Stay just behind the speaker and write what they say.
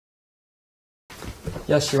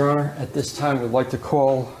Yes, Your Honor. At this time, we'd like to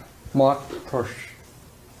call Mark Proksch.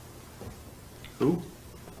 Who?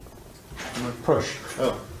 Proksch.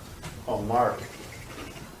 Oh, Mark.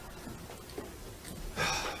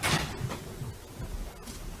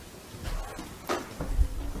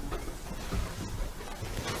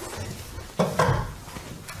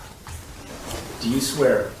 Do you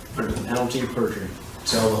swear, under the penalty of perjury, to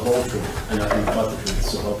tell the whole truth and nothing but the truth,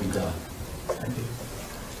 so help you God? I do.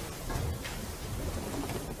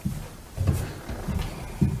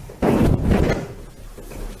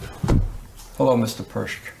 Hello, Mr.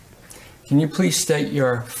 Proksch. Can you please state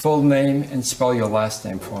your full name and spell your last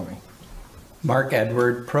name for me? Mark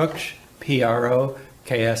Edward Proksch,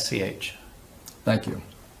 Proksch. Thank you.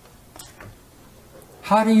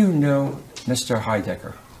 How do you know Mr.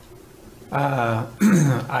 Heidecker?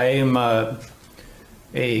 I am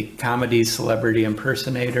a comedy celebrity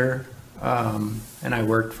impersonator, and I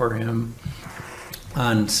worked for him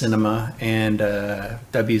on cinema and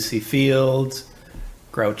W.C. Fields,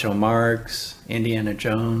 Groucho Marx, Indiana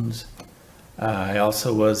Jones. I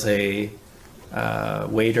also was a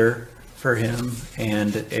waiter for him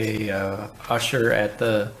and a usher at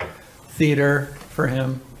the theater for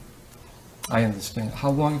him. I understand. How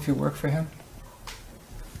long have you worked for him?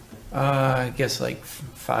 I guess like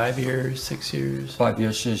 5 years, 6 years. 5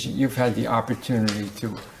 years. So you've had the opportunity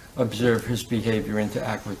to observe his behavior and to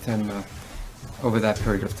act with him over that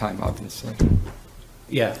period of time, obviously.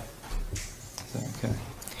 Yeah. Okay.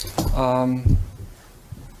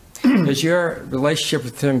 Is your relationship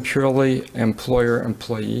with him purely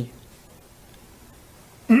employer-employee?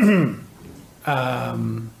 I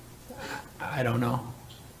don't know.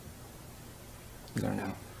 You don't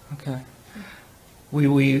know. Okay.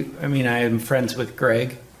 I mean, I am friends with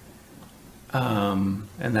Greg, and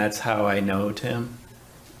that's how I know Tim.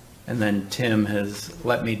 And then Tim has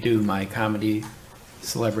let me do my comedy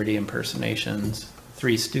celebrity impersonations,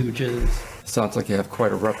 Three Stooges. Sounds like you have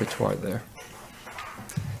quite a repertoire there.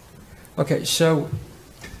 Okay, so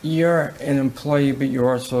you're an employee, but you're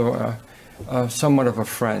also somewhat of a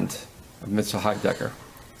friend of Mr. Heidecker.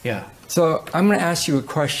 Yeah. So I'm going to ask you a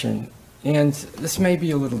question, and this may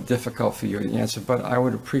be a little difficult for you to answer, but I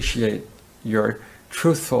would appreciate your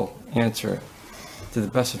truthful answer to the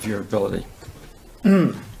best of your ability.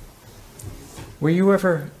 Were you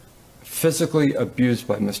ever physically abused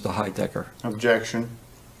by Mr. Heidecker? Objection.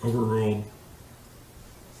 Overruled.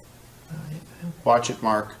 Watch it,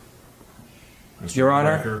 Mark. Mr. Your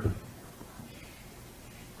Honor. Heidecker.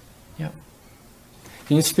 Yep.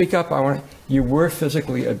 Can you speak up? You were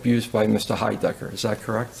physically abused by Mr. Heidecker, is that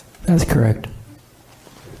correct? That's correct.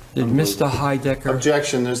 Did Mr. Heidecker...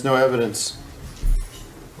 Objection. There's no evidence.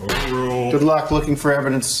 Overruled. Good luck looking for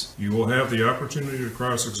evidence. You will have the opportunity to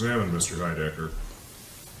cross-examine Mr. Heidecker.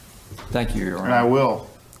 Thank you, Your Honor. And I will,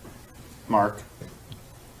 Mark.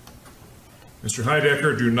 Mr.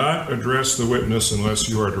 Heidecker, do not address the witness unless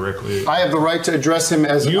you are directly... I have the right to address him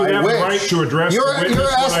as I wish. You have the right to address the witness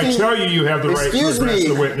when I tell you have the right to address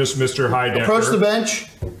the witness, Mr. Heidecker. Approach the bench?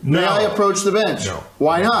 No. May I approach the bench? No.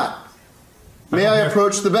 Why not? May I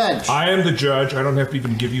approach the bench? I am the judge. I don't have to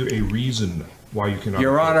even give you a reason why you cannot.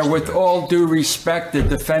 Your approach Honor, the with bench. all due respect, the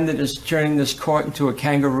defendant is turning this court into a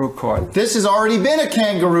kangaroo court. This has already been a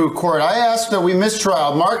kangaroo court. I asked that we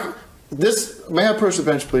mistrial. Mark, may I approach the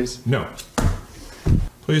bench, please? No.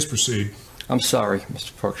 Please proceed. I'm sorry,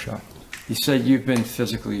 Mr. Proksch. You said you've been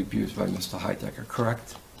physically abused by Mr. Heidecker,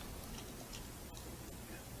 correct?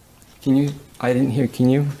 Can you, I didn't hear, can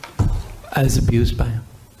you? I was abused by him.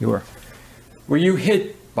 You were. Were you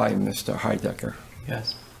hit by Mr. Heidecker?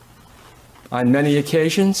 Yes. On many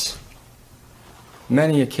occasions?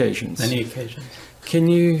 Many occasions. Many occasions. Can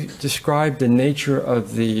you describe the nature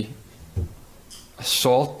of the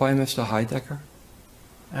assault by Mr. Heidecker?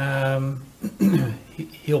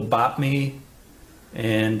 He'll bop me,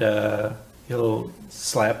 and he'll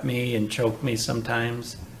slap me and choke me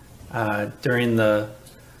sometimes. During the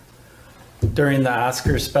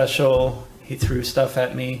Oscar special, he threw stuff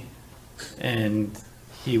at me, and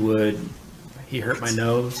he hurt my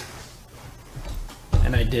nose.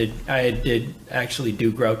 And I did actually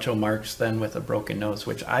do Groucho Marx then with a broken nose,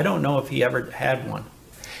 which I don't know if he ever had one.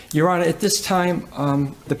 Your Honor, at this time,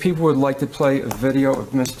 the people would like to play a video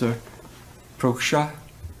of Mr. Proksch,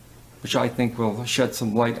 which I think will shed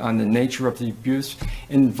some light on the nature of the abuse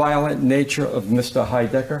and violent nature of Mr.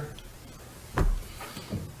 Heidecker.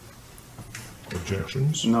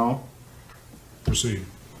 Objections? No. Proceed.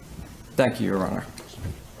 Thank you, Your Honor.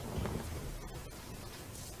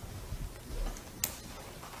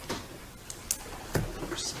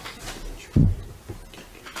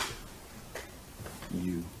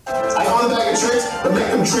 I go to the bag of tricks, but make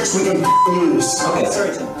them tricks we can use. Okay,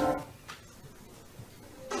 sorry, Tim.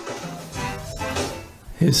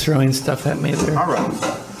 He's throwing stuff at me there. All right.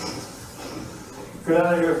 Get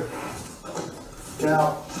out of here. Get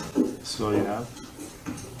out. So you have?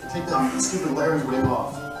 Take that stupid Larry wig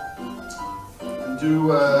off. And do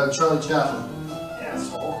Charlie Chaplin.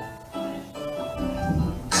 Asshole.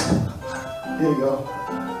 Here you go.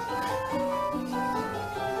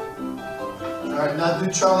 All right, now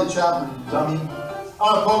do Charlie Chaplin, dummy. I'm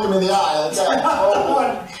gonna poke him in the eye. That's it.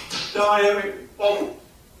 Oh. Don't hit me. Oh.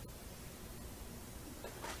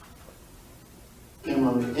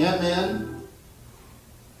 Camera on me. Ant-Man.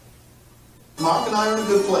 Mark and I are in a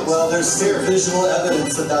good place. Well, there's visual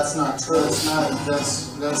evidence that that's not true. That's not.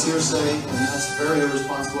 That's hearsay, and that's very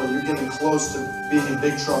irresponsible. You're getting close to being in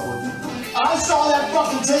big trouble with me. I saw that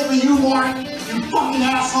fucking tape of you, Mark. You fucking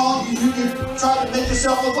asshole. You tried to make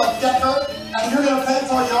yourself look like Decker, and you're gonna pay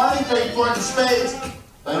for it. You already paid for it in spades.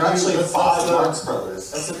 They're actually five Marx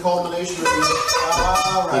Brothers. That's the culmination of you.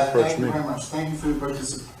 All right. Thank you very much. Thank you for your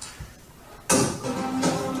participation.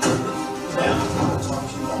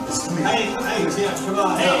 Hey, Tim, come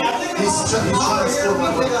on. Hey, I think He's trying to steal my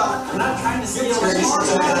way. I'm not trying to steal He's my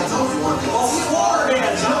trying to heads. steal my way. Oh, 4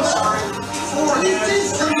 heads. I'm sorry. 4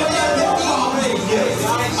 heads.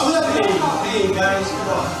 Hey, guys, come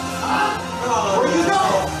on. Come on. Where you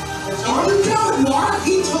going? Where you going, Mark?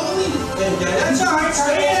 He told me. That's all right.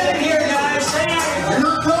 Stay in here, guys. Stay in here. You're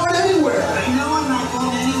not going anywhere. I know I'm not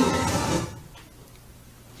going anywhere.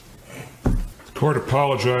 The court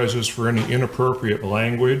apologizes for any inappropriate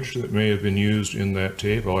language that may have been used in that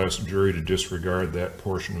tape. I'll ask the jury to disregard that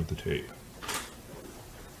portion of the tape.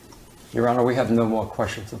 Your Honor, we have no more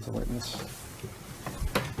questions of the witness.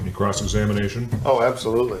 Any cross-examination? Oh,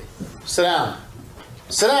 absolutely. Sit down.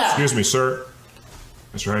 Sit down. Excuse me, sir.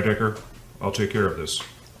 Mr. Heidecker, I'll take care of this.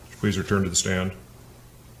 Please return to the stand.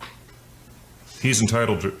 He's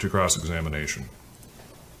entitled to cross-examination.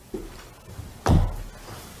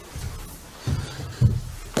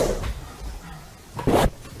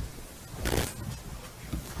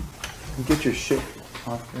 Get your shit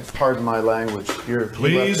off. Pardon my language.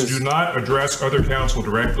 Please do not address other counsel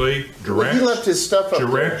directly. He left his stuff up there.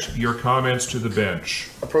 Direct your comments to the bench.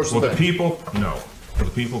 Approach the Will the bench. people, no. Will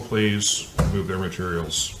the people please remove their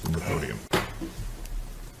materials from the podium?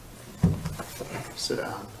 Sit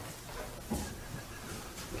down.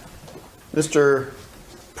 Mr.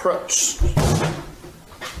 Proksch.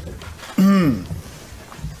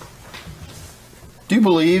 Do you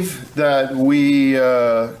believe that we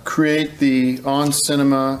create the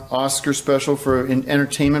on-cinema Oscar special for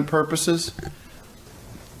entertainment purposes?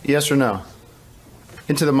 Yes or no?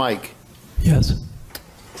 Into the mic. Yes.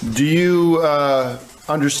 Do you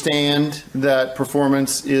understand that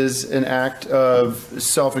performance is an act of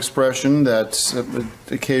self-expression, that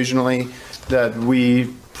occasionally that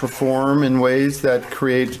we perform in ways that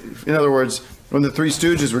create, in other words, when the Three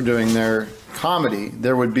Stooges were doing their comedy,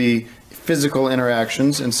 there would be physical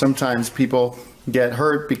interactions, and sometimes people get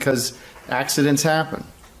hurt because accidents happen.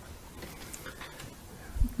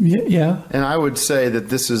 Yeah. And I would say that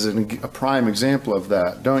this is a prime example of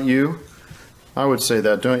that, don't you? I would say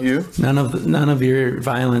that, don't you? None of your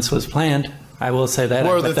violence was planned. I will say that.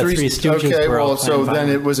 Or But the Three Stooges okay, were all well, so planned then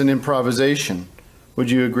violence. it was an improvisation.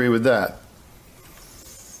 Would you agree with that?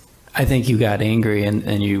 I think you got angry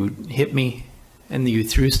and you hit me and you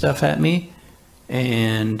threw stuff at me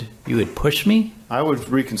and you would push me. I would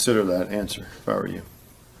reconsider that answer if I were you.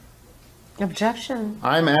 Objection.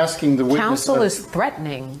 I'm asking the witness. Counsel is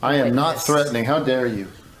threatening. the I am not witness. threatening. How dare you?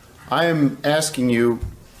 I am asking you,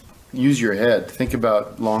 use your head. Think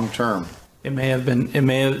about long term. Some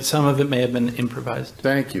of it may have been improvised.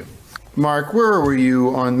 Thank you. Mark, where were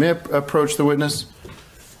you on, may I approach the witness?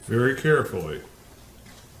 Very carefully.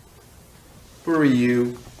 Where were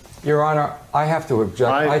you? Your Honor, I have to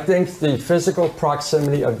object. I think the physical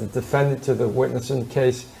proximity of the defendant to the witness in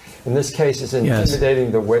this case is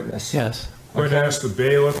intimidating the witness. Yes. I'm going to ask the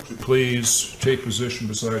bailiff to please take position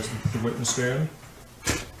beside the witness stand.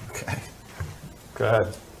 Okay. Go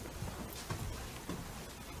ahead.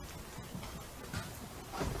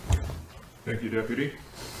 Thank you, Deputy.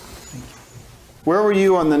 Where were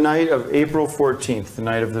you on the night of April 14th, the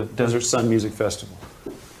night of the Desert Sun Music Festival?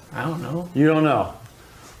 I don't know. You don't know.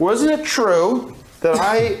 Wasn't it true that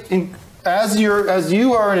as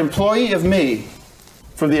you are an employee of me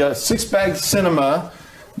for the Six Bag Cinema,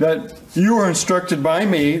 that you were instructed by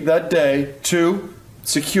me that day to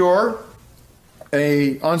secure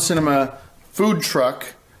a on-cinema food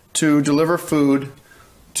truck to deliver food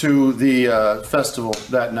to the festival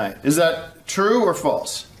that night? Is that true or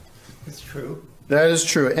false? It's true. That is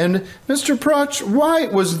true. And Mr. Proksch, why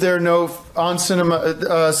was there no on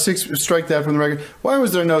cinema, strike that from the record, why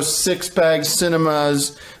was there no Six Bag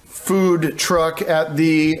Cinemas food truck at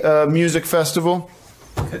the music festival?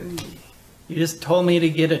 You just told me to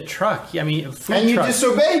get a truck. I mean, a food And you truck.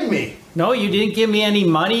 disobeyed me. No, you didn't give me any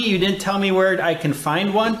money. You didn't tell me where I can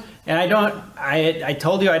find one. And I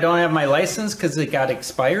told you I don't have my license because it got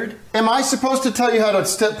expired. Am I supposed to tell you how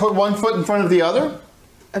to put one foot in front of the other?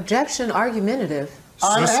 Objection, argumentative.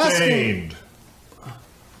 I'm Sustained. asking,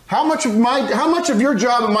 how much of your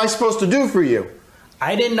job am I supposed to do for you?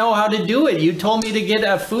 I didn't know how to do it. You told me to get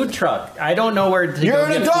a food truck. I don't know where to You're go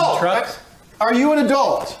an get adult. food trucks. Are you an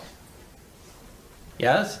adult?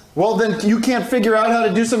 Yes? Well, then you can't figure out how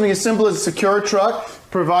to do something as simple as secure a truck,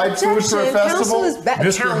 provide food for a Objection, counsel festival?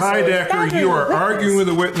 is Mr. Heidecker, you are arguing with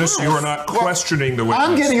the witness. You are not questioning the witness.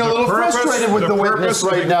 I'm getting a little frustrated with the witness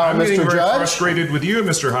right now, I'm getting Mr. very Judge. frustrated with you,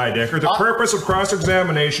 Mr. Heidecker. The purpose of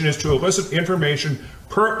cross-examination is to elicit information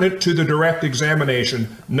pertinent to the direct examination,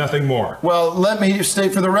 nothing more. Well, let me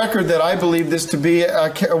state for the record that I believe this to be a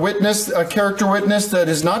character witness that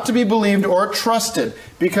is not to be believed or trusted,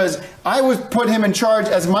 because I was put him in charge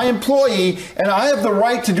as my employee, and I have the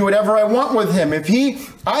right to do whatever I want with him.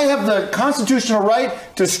 I have the constitutional right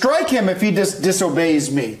to strike him if he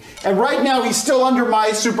disobeys me. And right now, he's still under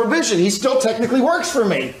my supervision. He still technically works for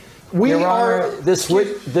me. Your Honor, this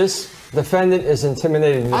defendant is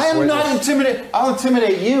intimidating this I am witness. not intimidated. I'll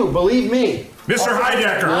intimidate you, believe me. Mr.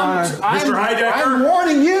 Heidecker! Mr. Heidecker! I'm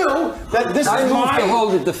warning you that this I is move to my...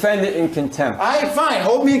 hold the defendant in contempt. Fine,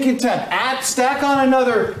 hold me in contempt. Stack on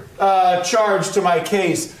another charge to my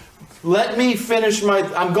case. Let me finish my...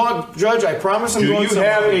 Judge, I promise I'm Do going you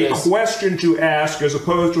somewhere have with a this. question to ask as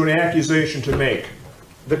opposed to an accusation to make?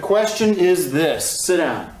 The question is this. Sit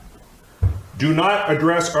down. Do not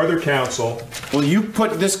address other counsel. Will you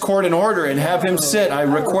put this court in order and have him sit, I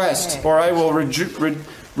request, or I will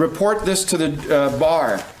report this to the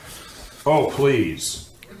bar. Oh, please.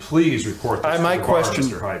 Please report this to my the question-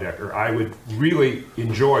 bar, Mr. Heidecker. I would really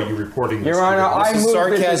enjoy you reporting this Your to Honor, the bar. I This is move that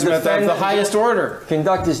sarcasm the at the defendant highest order.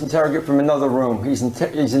 conduct his interrogate from another room. He's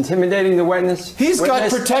intimidating the witness. He's got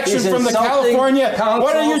Witness, protection he's from the insulting California. counsel.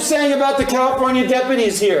 What are you saying about the California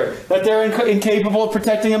deputies here? That they're incapable of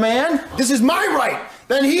protecting a man? This is my right.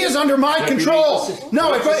 Then he is under my control.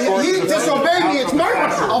 No, if he disobeyed me, it's my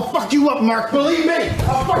right. I'll fuck you up, Mark. Believe me.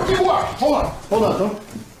 I'll fuck you up. Hold on. Don't.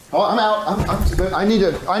 Oh, I'm out. I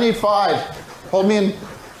need 5. Hold me in.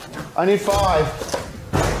 I need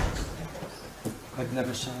 5. I've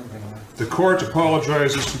never saw anything like that. The court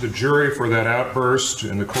apologizes to the jury for that outburst,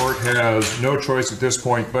 and the court has no choice at this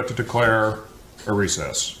point but to declare a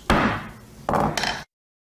recess.